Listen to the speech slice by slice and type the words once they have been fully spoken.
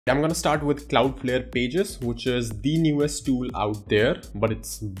I'm going to start with Cloudflare Pages, which is the newest tool out there, but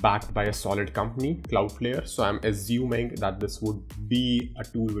it's backed by a solid company, Cloudflare. So I'm assuming that this would be a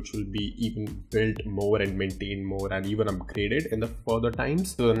tool which will be even built more and maintained more and even upgraded in the further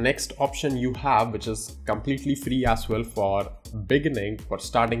times. So the next option you have, which is completely free as well for beginning, for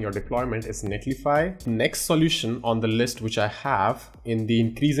starting your deployment, is Netlify. Next solution on the list, which I have in the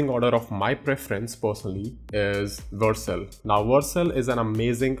increasing order of my preference personally, is Vercel. Now Vercel is an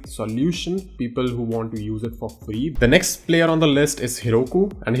amazing solution, people who want to use it for free. The next player on the list is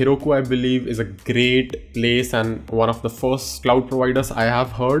Heroku, and Heroku I believe is a great place and one of the first cloud providers I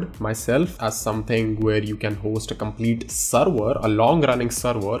have heard myself as something where you can host a complete server, a long running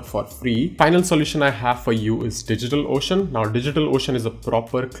server for free. Final solution I have for you is DigitalOcean. Now DigitalOcean is a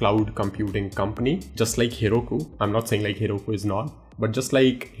proper cloud computing company, just like Heroku. I'm not saying like Heroku is not, but just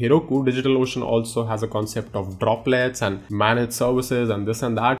like Heroku, DigitalOcean also has a concept of droplets and managed services and this and that.